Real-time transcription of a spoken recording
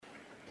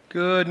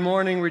Good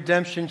morning,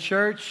 Redemption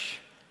Church.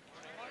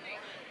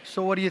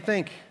 So what do you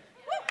think?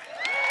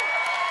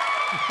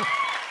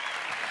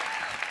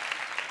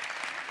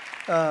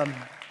 I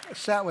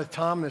sat with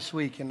Tom this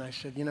week and I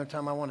said,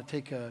 Tom, I want to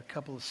take a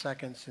couple of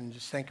seconds and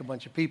just thank a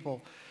bunch of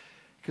people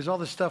because all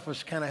this stuff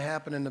was kind of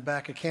happening in the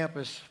back of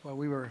campus while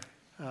we were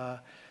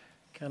kind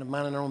of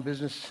minding our own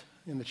business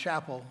in the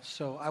chapel.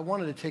 So I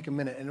wanted to take a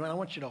minute and I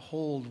want you to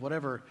hold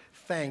whatever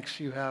thanks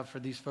you have for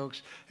these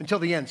folks until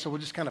the end. So we'll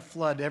just kind of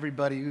flood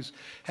everybody who's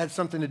had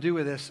something to do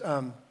with this.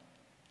 I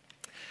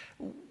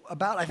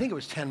think it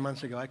was 10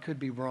 months ago, I could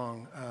be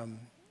wrong,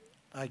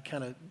 I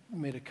kind of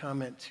made a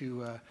comment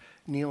to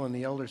Neil and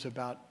the elders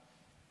about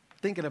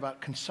thinking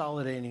about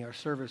consolidating our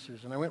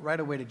services. And I went right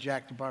away to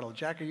Jack DeBartolo.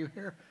 Jack, are you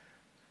here?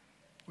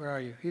 Where are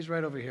you? He's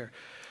right over here.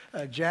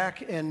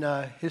 Jack and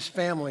his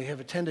family have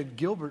attended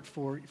Gilbert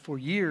for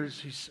years.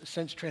 He's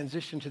since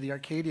transitioned to the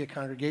Arcadia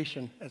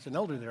congregation as an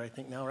elder there, I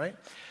think now, right?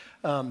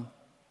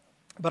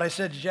 But I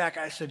said to Jack,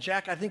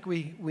 I think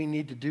we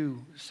need to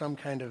do some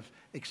kind of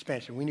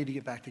expansion. We need to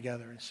get back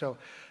together. And so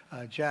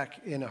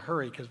Jack, in a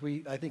hurry, because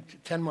I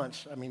think 10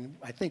 months,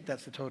 I think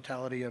that's the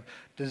totality of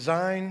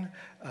design,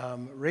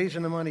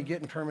 raising the money,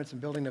 getting permits,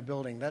 and building a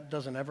building. That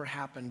doesn't ever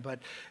happen. But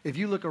if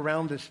you look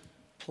around this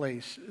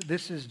place,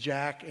 this is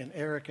Jack and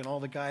Eric and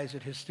all the guys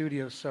at his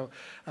studio. So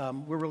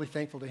we're really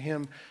thankful to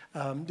him.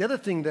 The other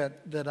thing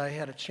that I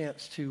had a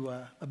chance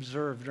to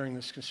observe during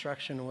this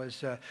construction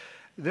was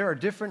there are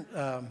different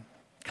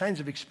kinds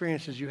of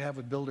experiences you have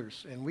with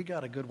builders, and we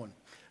got a good one.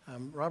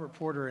 Robert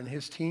Porter and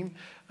his team,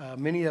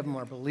 many of them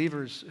are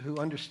believers who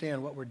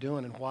understand what we're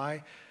doing and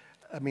why.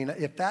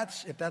 If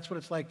that's what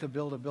it's like to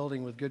build a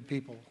building with good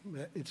people,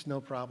 it's no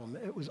problem.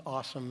 It was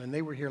awesome, and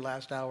they were here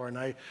last hour, and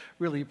I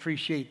really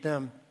appreciate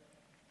them.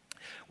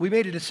 We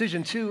made a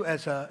decision, too,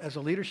 as a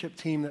leadership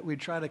team that we'd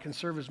try to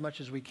conserve as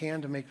much as we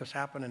can to make this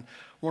happen. And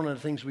one of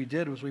the things we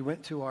did was we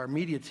went to our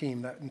media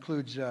team. That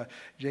includes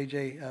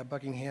J.J.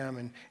 Buckingham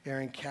and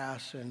Aaron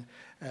Cass and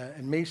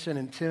Mason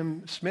and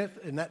Tim Smith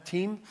and that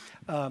team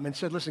and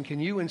said, listen, can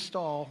you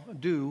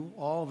do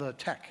all the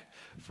tech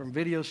from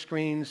video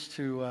screens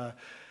to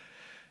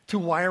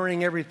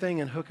wiring everything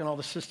and hooking all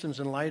the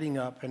systems and lighting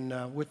up.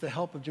 And with the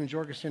help of Jim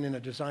Jorgensen in a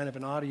design of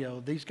an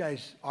audio, these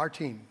guys, our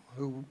team,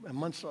 who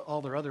amongst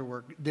all their other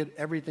work, did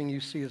everything you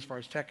see as far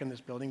as tech in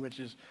this building, which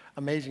is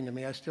amazing to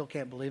me. I still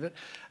can't believe it.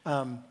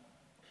 And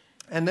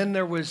then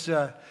there was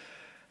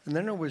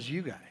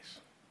you guys.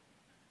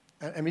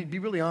 Be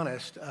really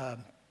honest.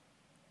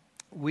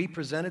 We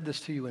presented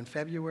this to you in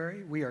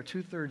February. We are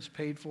 2/3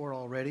 paid for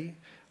already.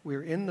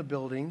 We're in the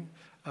building.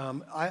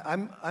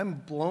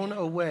 I'm blown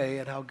away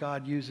at how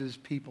God uses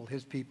people,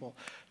 his people,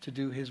 to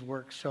do his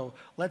work. So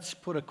let's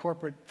put a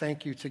corporate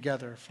thank you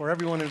together for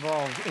everyone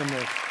involved in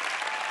this.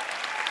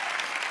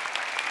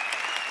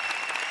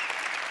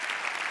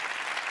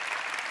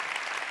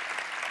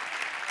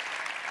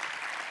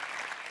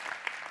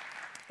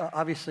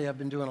 Obviously, I've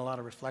been doing a lot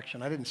of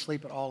reflection. I didn't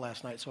sleep at all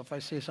last night, so if I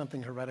say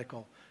something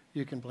heretical,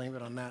 you can blame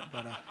it on that.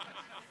 But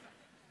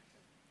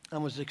I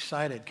was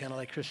excited, kind of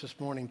like Christmas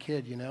morning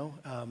kid,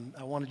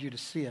 I wanted you to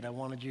see it. I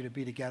wanted you to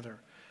be together.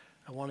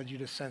 I wanted you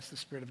to sense the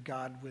Spirit of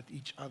God with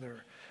each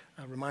other,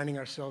 reminding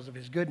ourselves of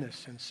his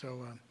goodness. And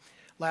so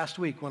last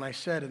week when I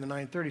said in the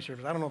 9:30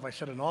 service, I don't know if I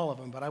said it in all of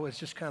them, but I was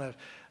just kind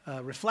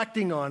of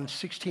reflecting on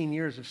 16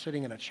 years of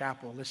sitting in a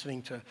chapel,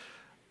 listening to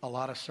a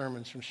lot of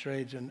sermons from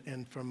Shrades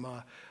and from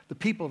the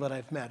people that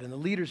I've met and the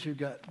leaders who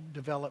got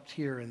developed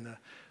here and the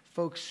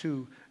folks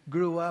who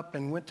grew up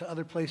and went to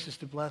other places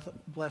to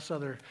bless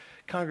other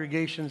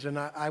congregations. And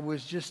I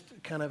was just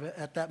kind of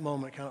at that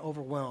moment kind of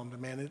overwhelmed.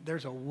 Man,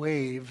 there's a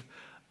wave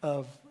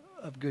of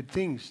good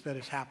things that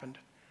has happened.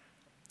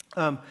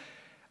 I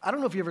don't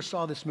know if you ever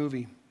saw this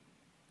movie.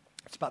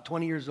 It's about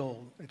 20 years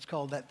old. It's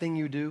called That Thing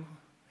You Do.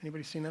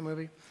 Anybody seen that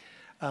movie?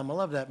 I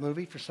love that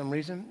movie for some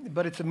reason.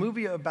 But it's a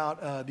movie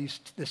about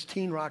this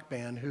teen rock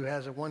band who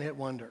has a one-hit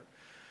wonder.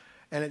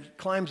 And it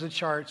climbs the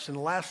charts, and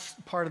the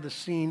last part of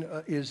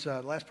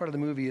the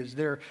movie is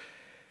they're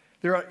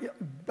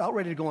about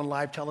ready to go on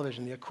live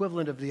television, the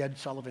equivalent of the Ed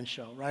Sullivan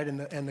Show, right?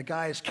 And the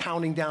guy is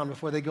counting down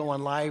before they go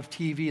on live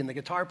TV, and the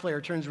guitar player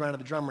turns around to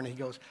the drummer and he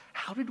goes,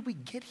 "How did we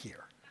get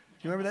here?"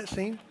 Do you remember that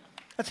scene?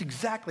 That's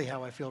exactly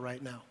how I feel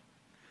right now.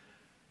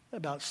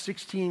 About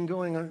 16,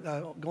 going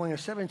on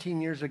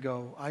 17 years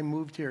ago, I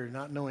moved here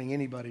not knowing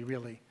anybody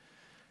really.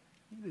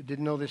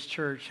 Didn't know this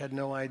church, had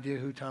no idea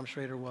who Tom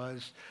Schrader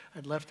was.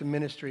 I'd left the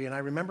ministry, and I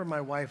remember my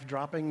wife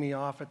dropping me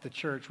off at the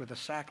church with a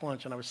sack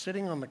lunch, and I was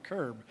sitting on the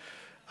curb,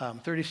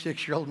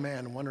 36-year-old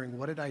man, wondering,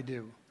 what did I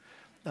do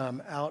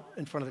out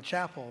in front of the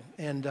chapel?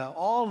 And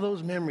all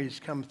those memories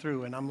come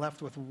through, and I'm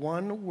left with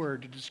one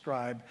word to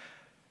describe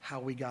how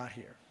we got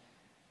here.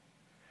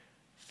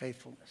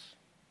 Faithfulness.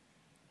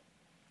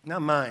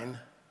 Not mine,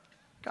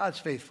 God's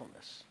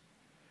faithfulness.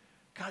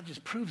 God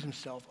just proves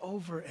himself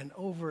over and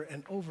over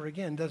and over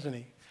again, doesn't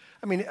he?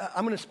 I'm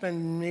going to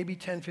spend maybe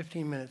 10,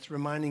 15 minutes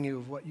reminding you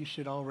of what you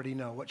should already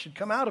know. What should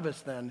come out of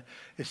us then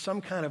is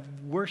some kind of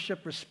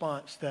worship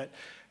response that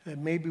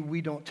maybe we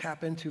don't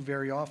tap into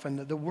very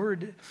often. The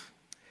word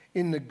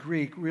in the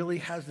Greek really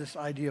has this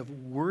idea of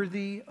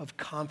worthy of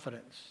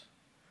confidence.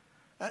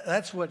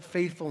 That's what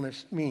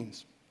faithfulness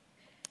means.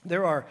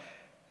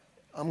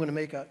 I'm going to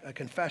make a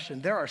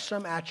confession. There are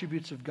some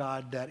attributes of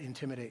God that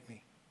intimidate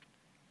me.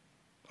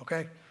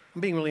 Okay?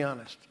 I'm being really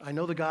honest. I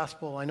know the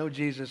gospel. I know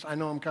Jesus. I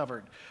know I'm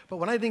covered. But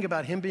when I think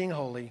about him being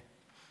holy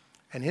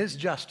and his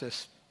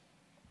justice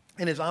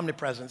and his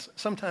omnipresence,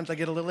 sometimes I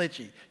get a little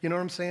itchy. You know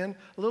what I'm saying?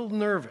 A little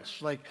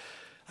nervous. Like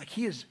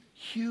he is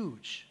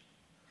huge.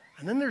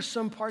 And then there's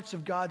some parts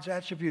of God's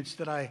attributes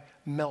that I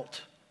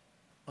melt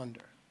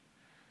under.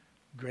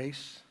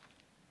 Grace,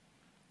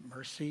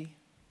 mercy.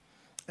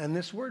 And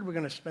this word we're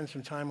going to spend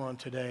some time on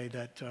today,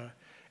 that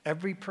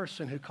every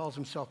person who calls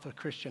himself a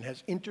Christian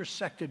has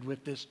intersected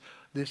with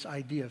this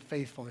idea of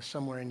faithfulness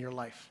somewhere in your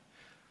life.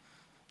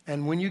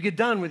 And when you get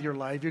done with your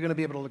life, you're going to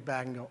be able to look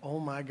back and go, oh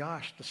my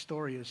gosh, the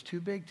story is too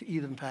big to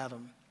even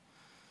fathom.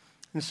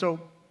 And so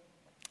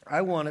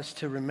I want us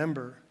to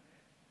remember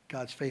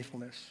God's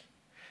faithfulness.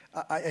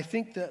 I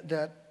think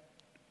that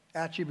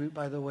attribute,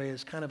 by the way,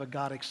 is kind of a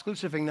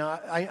God-exclusive thing. Now,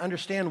 I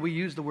understand we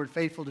use the word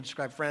faithful to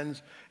describe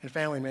friends and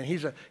family. Man,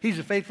 he's a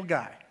faithful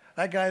guy.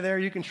 That guy there,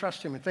 you can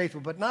trust him and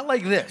faithful, but not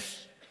like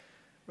this,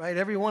 right?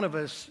 Every one of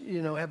us,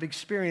 have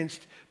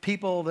experienced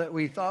people that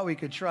we thought we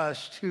could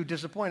trust who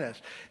disappoint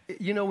us.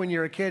 You know, when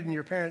you're a kid and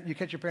you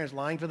catch your parents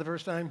lying for the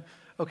first time?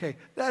 Okay,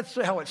 that's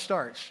how it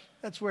starts.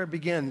 That's where it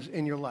begins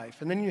in your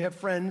life. And then you have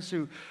friends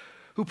who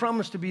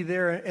promise to be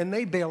there and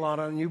they bail out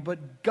on you,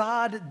 but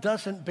God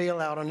doesn't bail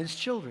out on his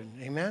children.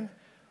 Amen?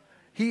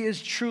 He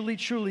is truly,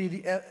 truly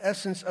the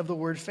essence of the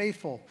word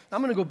faithful. I'm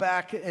going to go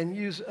back and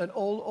use an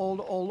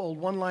old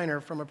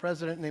one-liner from a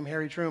president named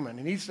Harry Truman.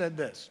 And he said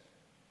this.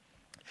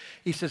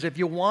 He says, if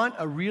you want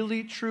a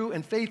really true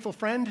and faithful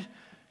friend,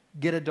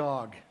 get a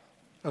dog.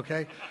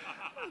 Okay?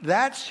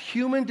 That's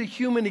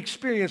human-to-human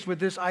experience with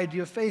this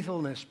idea of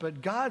faithfulness.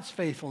 But God's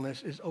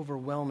faithfulness is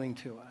overwhelming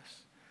to us.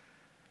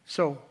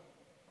 So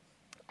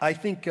I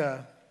think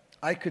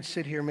I could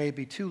sit here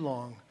maybe too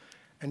long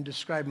and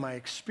describe my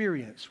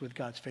experience with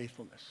God's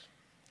faithfulness.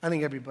 I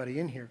think everybody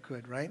in here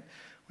could, right?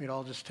 We'd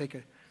all just take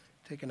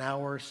an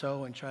hour or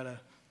so and try to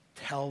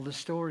tell the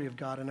story of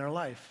God in our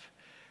life.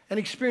 And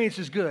experience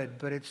is good,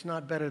 but it's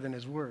not better than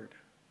his word.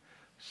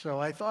 So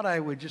I thought I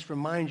would just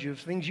remind you of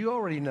things you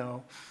already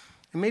know.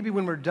 And maybe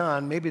when we're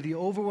done, maybe the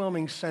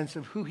overwhelming sense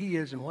of who he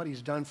is and what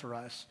he's done for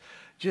us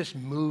just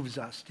moves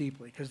us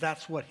deeply, because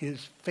that's what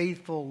his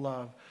faithful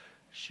love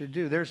should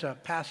do. There's a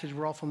passage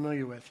we're all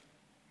familiar with.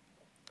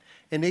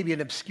 And maybe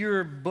an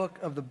obscure book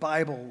of the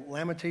Bible,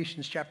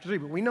 Lamentations chapter 3,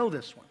 but we know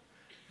this one.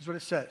 This is what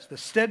it says. The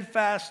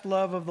steadfast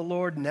love of the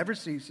Lord never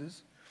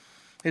ceases.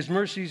 His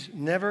mercies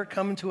never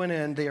come to an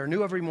end. They are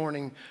new every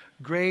morning.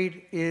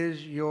 Great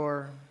is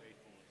your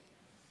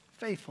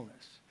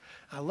faithfulness.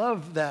 I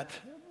love that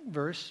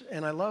verse,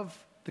 and I love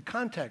the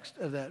context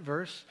of that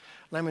verse.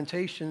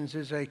 Lamentations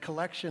is a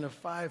collection of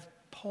 5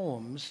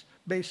 poems,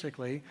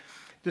 basically,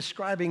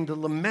 describing the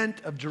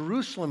lament of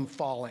Jerusalem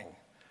falling.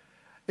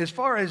 As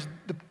far as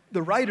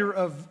the writer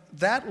of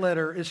that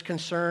letter is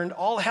concerned,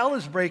 all hell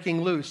is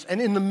breaking loose.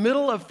 And in the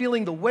middle of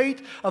feeling the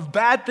weight of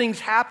bad things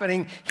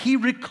happening, he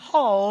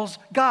recalls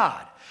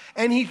God.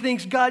 And he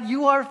thinks, God,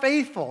 you are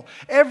faithful.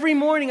 Every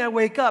morning I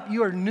wake up,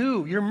 you are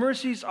new. Your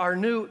mercies are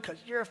new because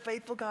you're a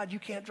faithful God. You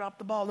can't drop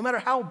the ball, no matter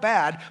how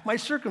bad my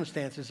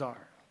circumstances are.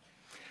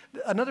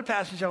 Another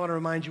passage I want to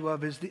remind you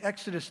of is the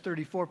Exodus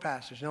 34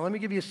 passage. Now, let me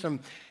give you some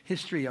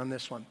history on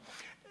this one.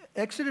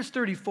 Exodus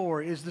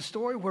 34 is the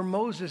story where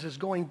Moses is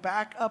going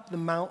back up the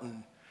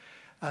mountain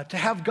to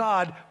have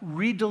God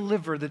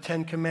redeliver the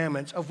 10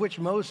 Commandments, of which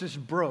Moses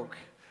broke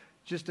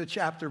just a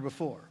chapter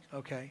before,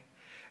 okay?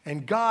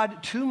 And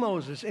God, to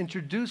Moses,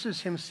 introduces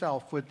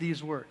himself with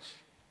these words.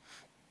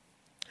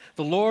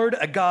 The Lord,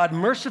 a God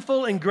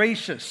merciful and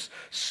gracious,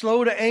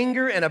 slow to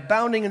anger and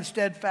abounding in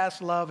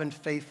steadfast love and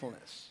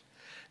faithfulness.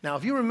 Now,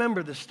 if you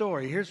remember the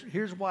story,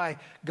 here's why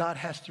God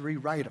has to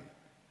rewrite them.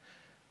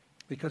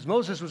 Because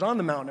Moses was on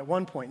the mountain at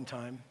one point in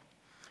time,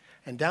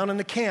 and down in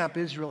the camp,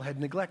 Israel had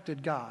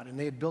neglected God, and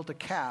they had built a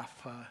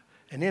calf,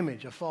 an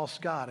image, a false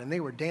god, and they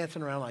were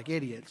dancing around like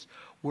idiots,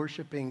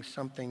 worshiping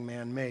something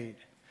man-made.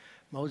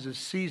 Moses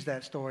sees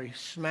that story,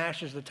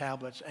 smashes the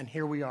tablets, and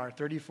here we are,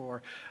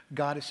 34.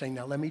 God is saying,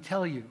 now let me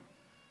tell you.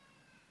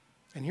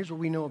 And here's what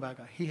we know about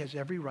God. He has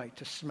every right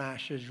to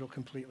smash Israel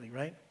completely,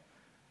 right?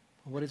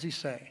 What does he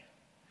say?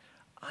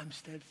 I'm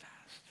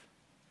steadfast,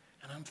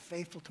 and I'm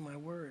faithful to my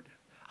word.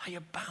 I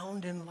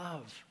abound in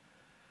love.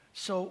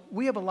 So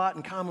we have a lot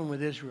in common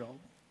with Israel.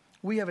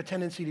 We have a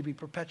tendency to be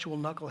perpetual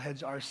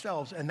knuckleheads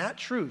ourselves, and that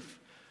truth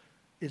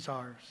is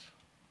ours.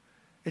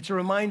 It's a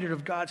reminder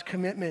of God's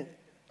commitment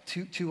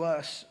to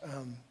us.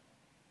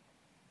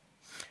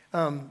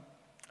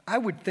 I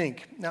would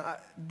think, now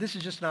this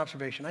is just an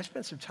observation. I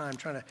spent some time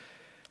trying to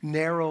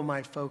narrow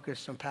my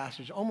focus on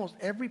passages. Almost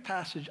every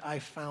passage I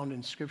found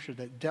in Scripture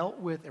that dealt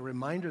with a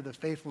reminder of the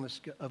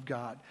faithfulness of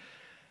God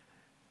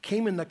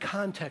came in the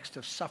context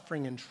of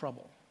suffering and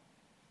trouble.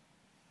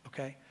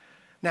 Okay?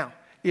 Now,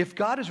 if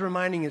God is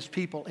reminding his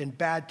people in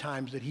bad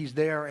times that he's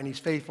there and he's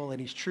faithful and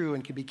he's true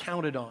and can be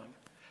counted on,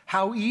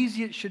 how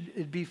easy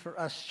it be for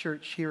us,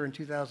 church, here in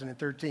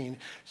 2013,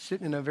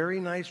 sitting in a very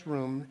nice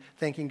room,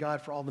 thanking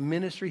God for all the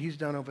ministry he's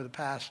done over the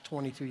past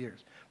 22 years.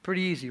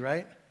 Pretty easy,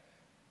 right?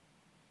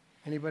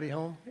 Anybody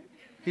home?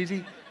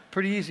 Easy?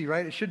 Pretty easy,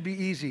 right? It should be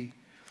easy.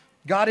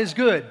 God is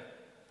good.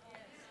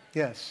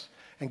 Yes.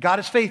 And God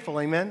is faithful,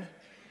 amen?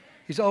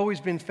 He's always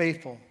been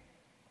faithful.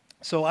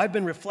 So I've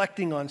been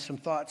reflecting on some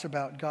thoughts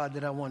about God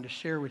that I wanted to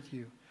share with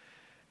you.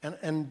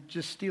 And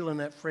just stealing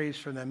that phrase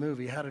from that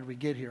movie, how did we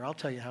get here? I'll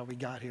tell you how we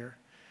got here.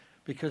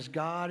 Because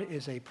God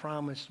is a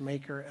promise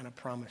maker and a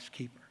promise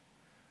keeper.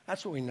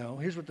 That's what we know.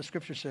 Here's what the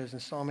scripture says in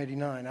Psalm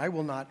 89. I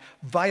will not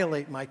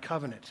violate my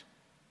covenant.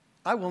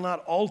 I will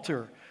not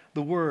alter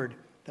the word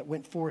that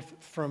went forth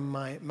from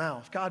my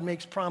mouth. God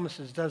makes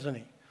promises, doesn't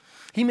he?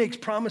 He makes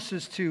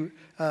promises to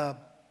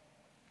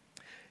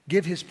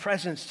give his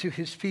presence to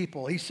his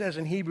people. He says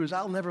in Hebrews,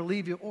 I'll never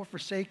leave you or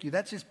forsake you.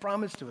 That's his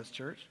promise to us,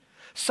 church.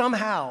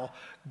 Somehow,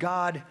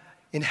 God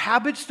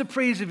inhabits the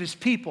praise of his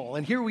people.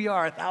 And here we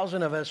are,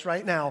 1,000 of us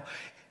right now,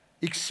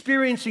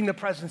 experiencing the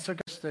presence of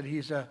God, that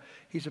he's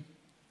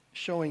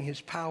showing his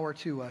power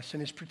to us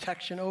and his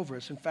protection over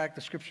us. In fact,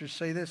 the scriptures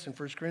say this in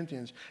 1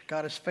 Corinthians,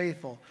 God is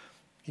faithful.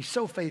 He's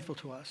so faithful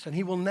to us, and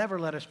he will never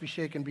let us be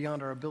shaken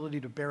beyond our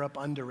ability to bear up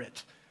under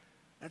it.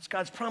 That's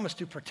God's promise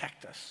to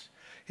protect us.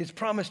 His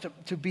promise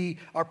to be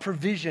our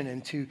provision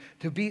and to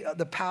be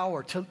the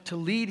power, to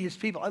lead his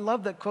people. I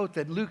love that quote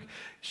that Luke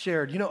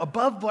shared.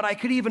 Above what I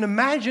could even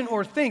imagine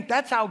or think,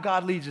 that's how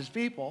God leads his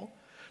people.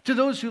 To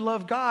those who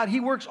love God,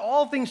 he works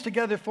all things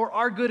together for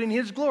our good and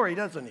his glory,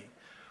 doesn't he?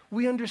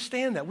 We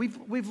understand that.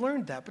 We've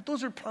learned that. But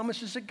those are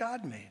promises that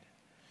God made.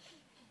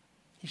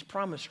 He's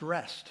promised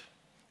rest.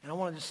 And I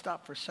want to just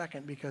stop for a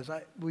second because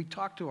we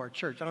talked to our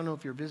church. I don't know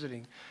if you're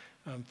visiting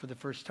for the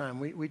first time.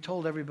 We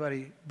told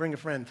everybody, bring a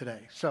friend today.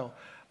 So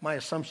my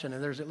assumption,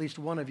 and there's at least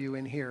one of you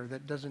in here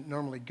that doesn't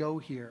normally go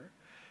here,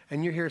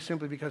 and you're here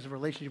simply because of a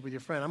relationship with your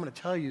friend, I'm going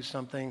to tell you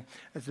something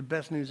that's the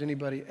best news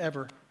anybody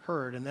ever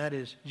heard, and that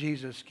is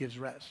Jesus gives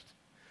rest.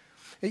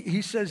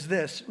 He says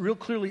this real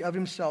clearly of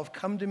himself,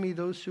 come to me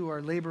those who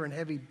are labor and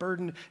heavy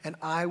burdened, and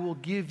I will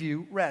give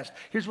you rest.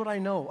 Here's what I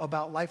know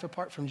about life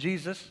apart from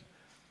Jesus.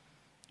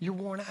 You're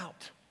worn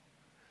out.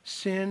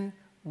 Sin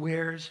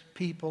wears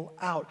people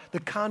out. The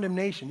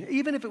condemnation,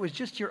 even if it was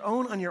just your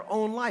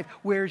own life,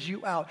 wears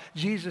you out.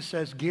 Jesus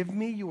says, give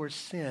me your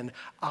sin.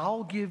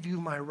 I'll give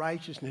you my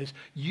righteousness.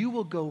 You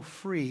will go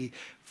free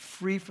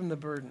from the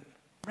burden.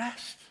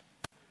 Rest.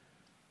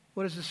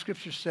 What does the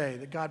scripture say?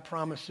 That God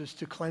promises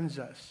to cleanse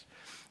us.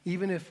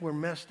 Even if we're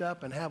messed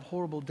up and have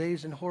horrible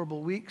days and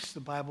horrible weeks, the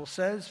Bible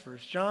says, 1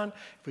 John,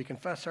 if we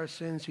confess our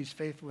sins, he's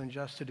faithful and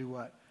just to do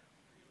what?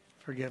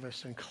 Forgive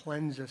us and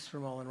cleanse us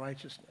from all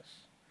unrighteousness.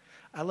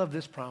 I love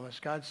this promise.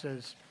 God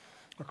says,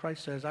 or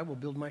Christ says, I will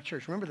build my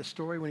church. Remember the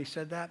story when he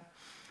said that?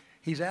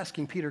 He's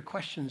asking Peter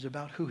questions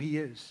about who he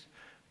is.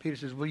 Peter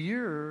says, well,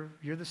 you're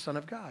the Son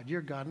of God.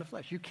 You're God in the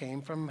flesh. You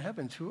came from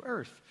heaven to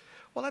earth.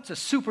 Well, that's a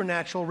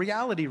supernatural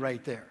reality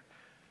right there.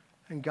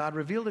 And God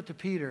revealed it to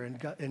Peter,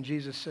 and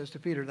Jesus says to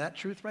Peter, that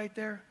truth right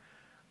there,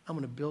 I'm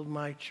going to build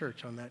my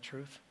church on that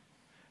truth,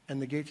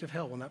 and the gates of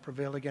hell will not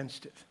prevail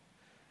against it.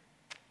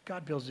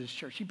 God builds his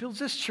church. He builds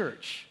this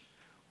church.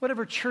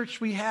 Whatever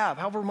church we have,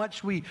 however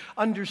much we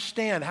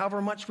understand,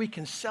 however much we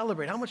can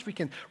celebrate, how much we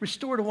can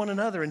restore to one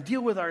another and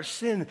deal with our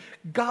sin,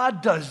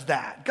 God does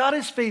that. God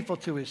is faithful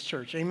to his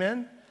church.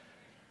 Amen?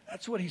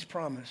 That's what he's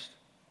promised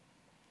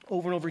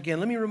over and over again.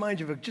 Let me remind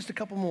you of just a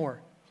couple more.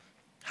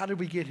 How did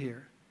we get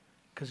here?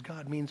 Because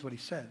God means what he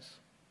says.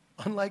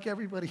 Unlike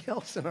everybody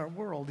else in our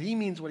world, he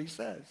means what he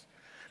says.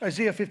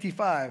 Isaiah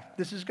 55,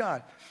 this is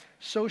God.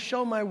 So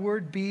shall my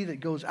word be that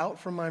goes out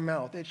from my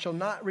mouth. It shall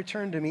not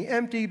return to me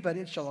empty, but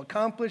it shall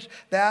accomplish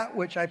that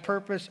which I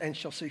purpose and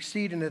shall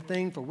succeed in the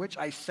thing for which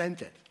I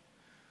sent it.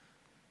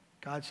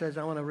 God says,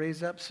 I want to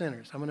raise up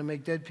sinners. I'm going to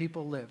make dead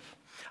people live.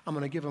 I'm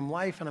going to give them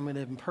life and I'm going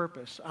to give them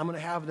purpose. I'm going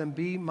to have them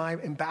be my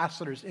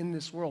ambassadors in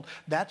this world.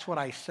 That's what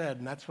I said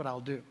and that's what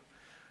I'll do.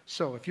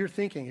 So if you're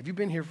thinking, if you've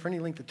been here for any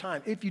length of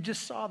time, if you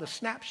just saw the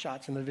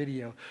snapshots in the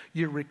video,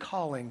 you're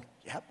recalling,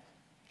 yep,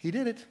 he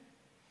did it.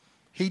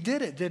 He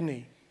did it, didn't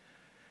he?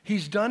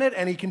 He's done it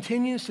and he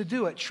continues to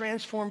do it,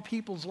 transform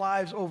people's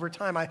lives over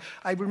time.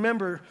 I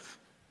remember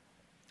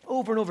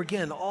over and over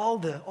again all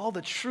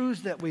the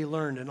truths that we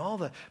learned and all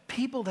the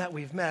people that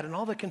we've met and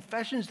all the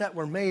confessions that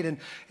were made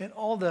and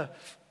all the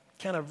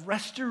kind of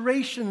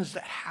restorations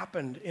that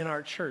happened in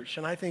our church.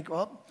 And I think,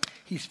 well,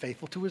 he's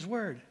faithful to his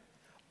word.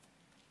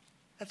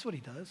 That's what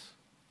he does.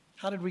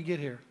 How did we get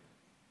here?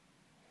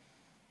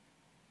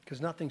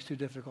 Because nothing's too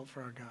difficult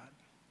for our God.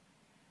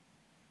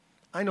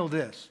 I know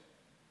this.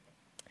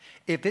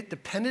 If it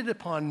depended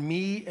upon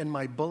me and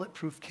my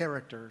bulletproof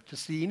character to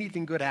see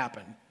anything good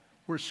happen,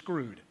 we're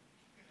screwed.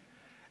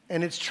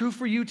 And it's true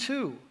for you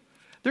too.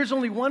 There's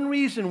only one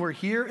reason we're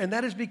here, and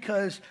that is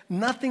because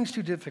nothing's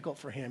too difficult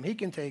for him. He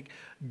can take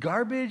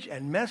garbage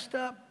and messed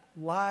up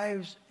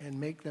lives and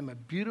make them a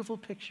beautiful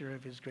picture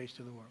of his grace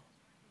to the world.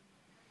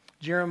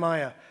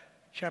 Jeremiah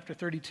chapter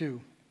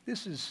 32.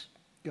 This is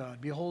God.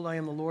 Behold, I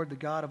am the Lord, the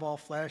God of all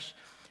flesh.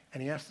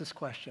 And he asked this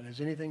question, is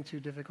anything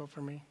too difficult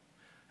for me?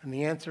 And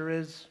the answer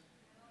is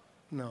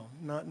no,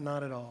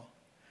 not at all.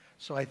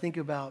 So I think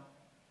about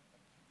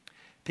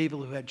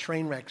people who had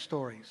train wreck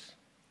stories,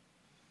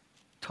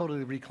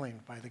 totally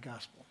reclaimed by the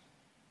gospel.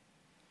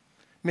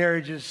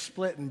 Marriages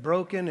split and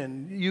broken,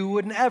 and you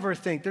wouldn't ever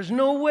think, there's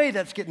no way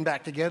that's getting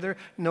back together.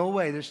 No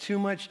way. There's too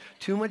much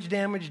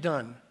damage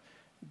done.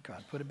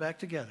 God put it back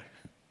together.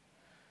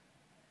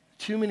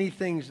 Too many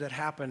things that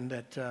happen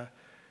that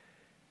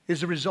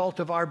is a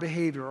result of our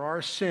behavior, or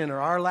our sin, or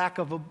our lack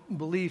of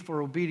belief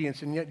or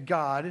obedience, and yet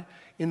God,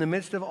 in the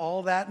midst of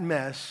all that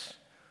mess,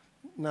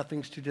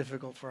 nothing's too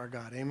difficult for our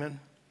God. Amen?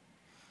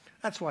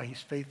 That's why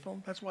he's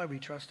faithful. That's why we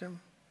trust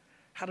him.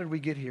 How did we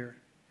get here?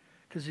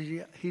 Because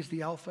he's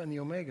the Alpha and the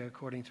Omega,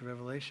 according to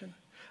Revelation.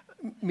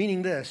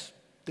 Meaning this,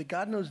 that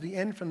God knows the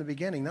end from the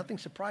beginning. Nothing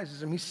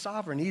surprises him. He's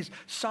sovereign. He's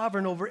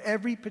sovereign over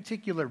every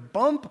particular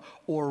bump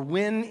or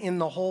win in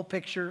the whole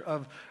picture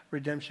of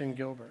Redemption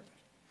Gilbert.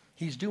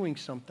 He's doing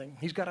something.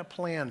 He's got a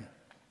plan.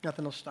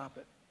 Nothing will stop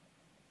it.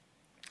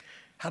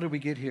 How did we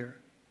get here?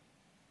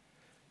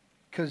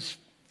 Because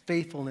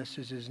faithfulness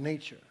is his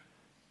nature.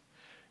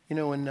 You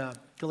know, in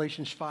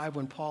Galatians 5,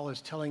 when Paul is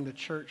telling the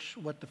church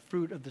what the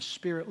fruit of the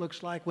Spirit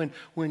looks like,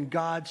 when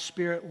God's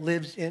Spirit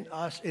lives in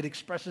us, it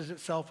expresses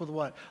itself with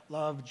what?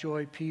 Love,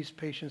 joy, peace,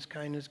 patience,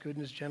 kindness,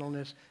 goodness,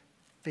 gentleness,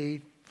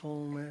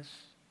 faithfulness.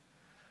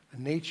 The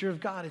nature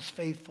of God is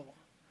faithful.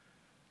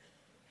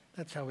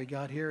 That's how we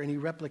got here, and he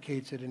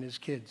replicates it in his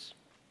kids.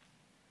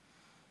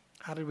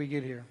 How did we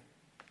get here?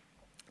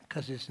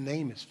 Because his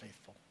name is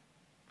faithful.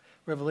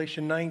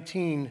 Revelation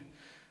 19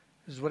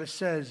 is what it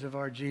says of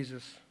our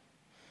Jesus.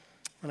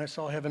 When I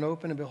saw heaven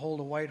open, and behold,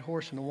 a white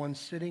horse, and the one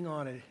sitting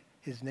on it,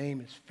 his name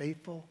is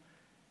Faithful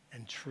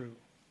and True.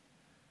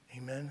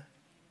 Amen?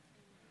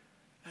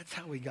 That's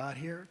how we got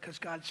here, because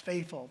God's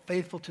faithful.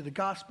 Faithful to the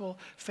gospel,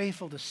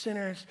 faithful to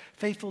sinners,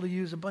 faithful to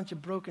use a bunch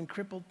of broken,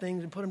 crippled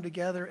things and put them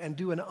together and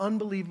do an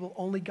unbelievable,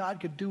 only God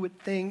could do it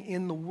thing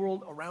in the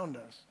world around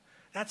us.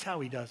 That's how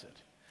he does it.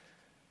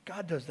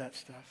 God does that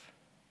stuff.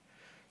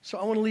 So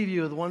I want to leave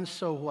you with one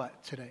so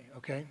what today,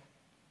 okay?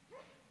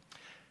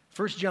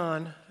 1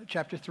 John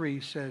chapter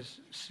 3 says,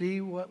 see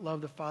what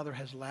love the Father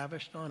has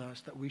lavished on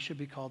us, that we should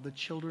be called the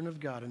children of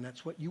God, and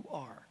that's what you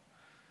are.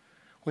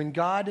 When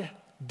God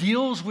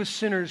deals with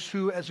sinners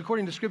who, as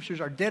according to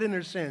Scriptures, are dead in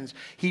their sins,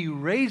 he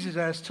raises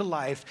us to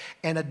life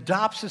and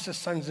adopts us as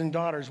sons and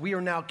daughters. We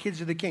are now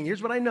kids of the King.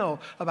 Here's what I know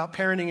about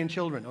parenting and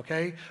children,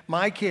 okay?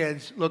 My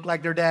kids look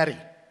like their daddy.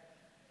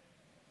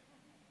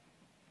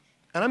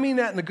 And I mean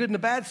that in the good and the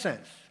bad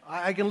sense.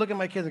 I can look at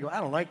my kids and go,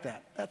 I don't like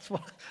that. That's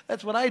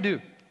what I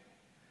do.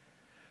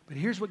 But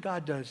here's what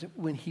God does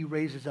when he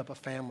raises up a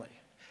family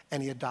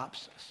and he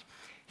adopts us.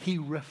 He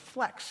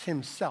reflects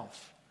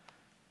himself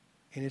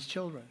in his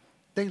children.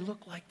 They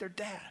look like their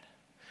dad.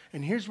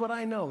 And here's what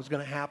I know is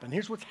going to happen.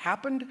 Here's what's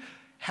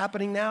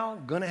happening now,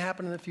 going to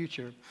happen in the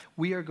future.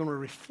 We are going to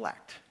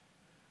reflect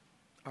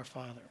our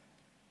Father.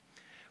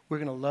 We're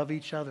going to love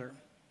each other.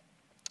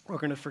 We're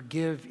going to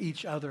forgive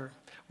each other.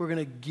 We're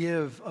going to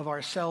give of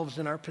ourselves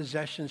and our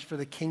possessions for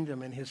the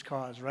kingdom and his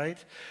cause, right?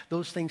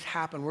 Those things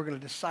happen. We're going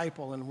to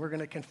disciple and we're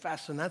going to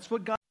confess. And that's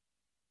what God...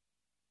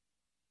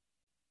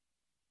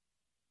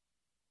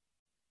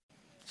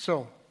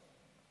 So,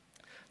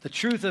 the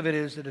truth of it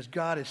is that as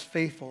God is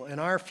faithful, and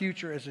our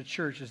future as a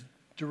church is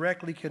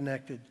directly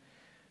connected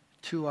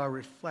to our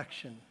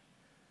reflection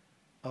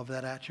of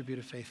that attribute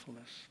of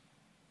faithfulness.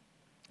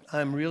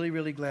 I'm really,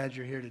 really glad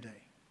you're here today.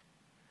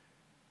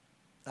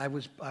 I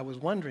was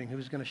wondering who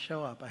was going to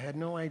show up. I had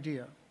no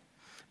idea.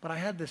 But I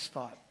had this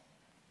thought.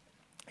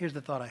 Here's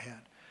the thought I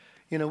had.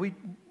 You know, we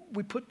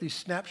put these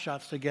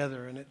snapshots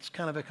together, and it's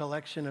kind of a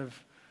collection of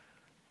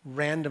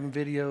random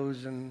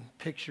videos and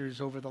pictures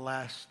over the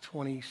last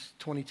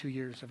 22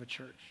 years of a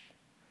church.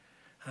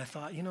 And I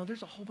thought, you know,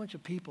 there's a whole bunch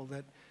of people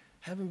that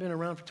haven't been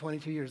around for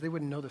 22 years. They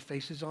wouldn't know the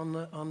faces on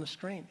the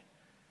screen.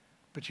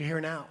 But you're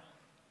here now.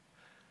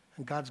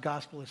 And God's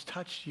gospel has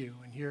touched you,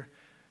 and you're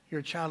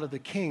a child of the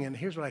King. And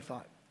here's what I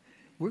thought.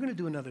 We're going to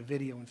do another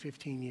video in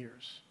 15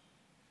 years,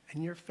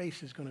 and your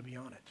face is going to be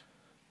on it.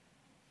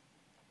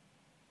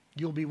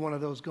 You'll be one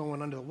of those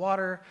going under the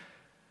water,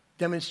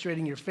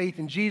 demonstrating your faith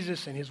in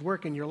Jesus and his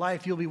work in your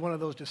life. You'll be one of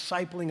those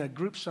discipling a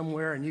group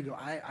somewhere, and you go,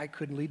 I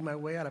couldn't lead my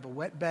way out of a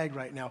wet bag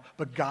right now,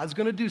 but God's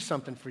going to do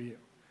something for you.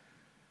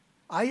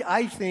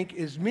 I think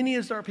as many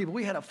as there are people,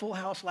 we had a full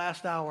house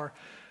last hour.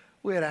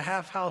 We had a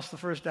half house the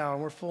first hour,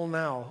 and we're full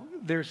now.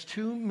 There's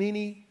too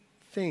many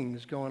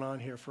things going on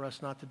here for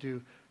us not to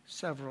do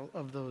several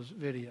of those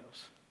videos.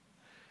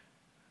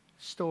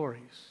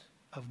 Stories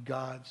of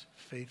God's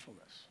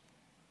faithfulness.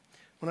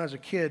 When I was a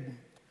kid,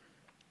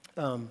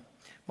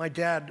 my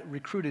dad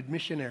recruited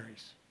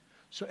missionaries.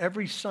 So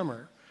every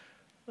summer,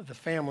 the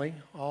family,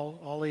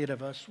 all 8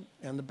 of us,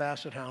 and the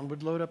Basset Hound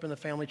would load up in the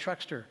family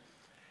truckster.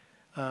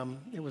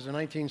 It was a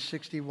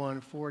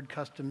 1961 Ford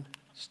Custom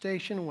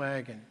station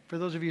wagon. For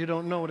those of you who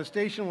don't know what a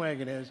station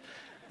wagon is,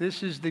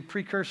 This is the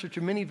precursor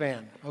to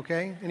minivan,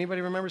 okay?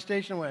 Anybody remember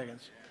station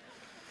wagons?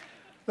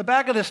 The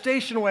back of the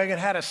station wagon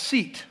had a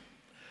seat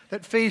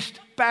that faced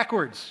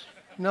backwards.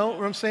 Know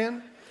what I'm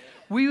saying?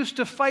 We used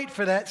to fight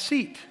for that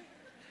seat.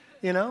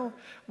 You know,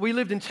 we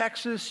lived in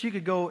Texas. You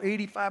could go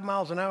 85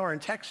 miles an hour in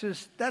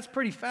Texas. That's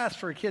pretty fast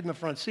for a kid in the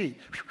front seat.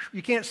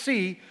 You can't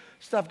see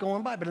stuff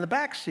going by. But in the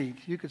back seat,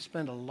 you could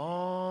spend a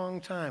long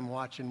time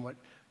watching what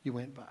you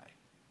went by.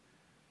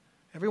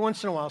 Every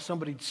once in a while,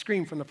 somebody'd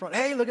scream from the front,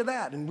 "Hey, look at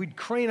that." And we'd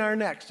crane our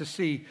necks to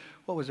see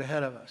what was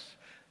ahead of us.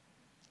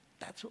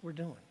 That's what we're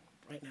doing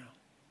right now.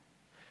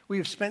 We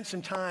have spent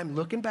some time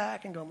looking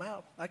back and going,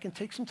 wow, I can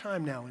take some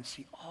time now and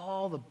see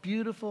all the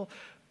beautiful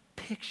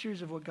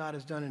pictures of what God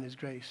has done in his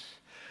grace.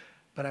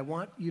 But I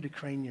want you to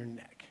crane your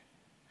neck.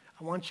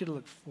 I want you to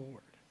look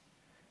forward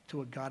to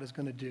what God is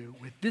going to do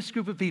with this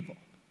group of people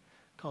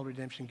called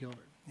Redemption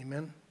Gilbert.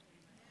 Amen?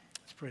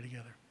 Let's pray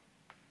together.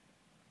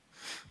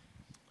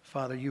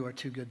 Father, you are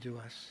too good to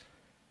us.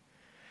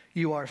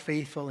 You are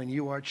faithful and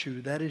you are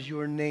true. That is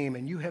your name,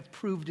 and you have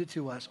proved it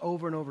to us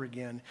over and over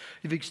again.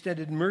 You've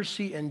extended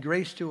mercy and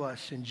grace to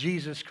us in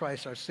Jesus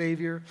Christ, our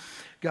Savior.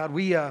 God,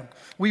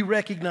 we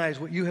recognize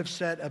what you have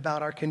said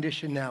about our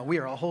condition now. We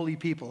are a holy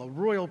people, a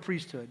royal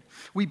priesthood.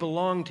 We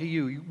belong to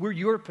you. We're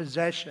your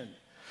possession.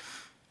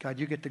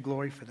 God, you get the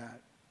glory for that.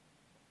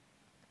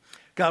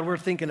 God, we're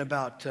thinking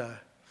about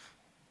a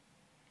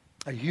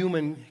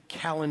human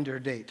calendar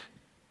date,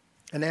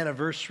 an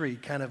anniversary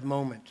kind of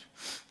moment.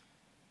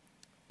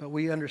 But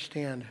we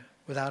understand,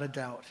 without a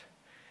doubt,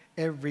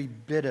 every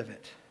bit of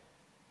it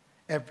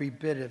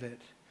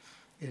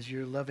is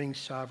your loving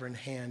sovereign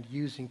hand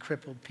using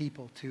crippled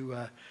people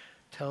to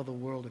tell the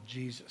world of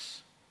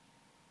Jesus.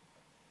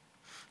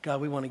 God,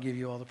 we want to give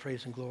you all the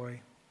praise and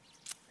glory.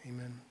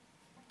 Amen.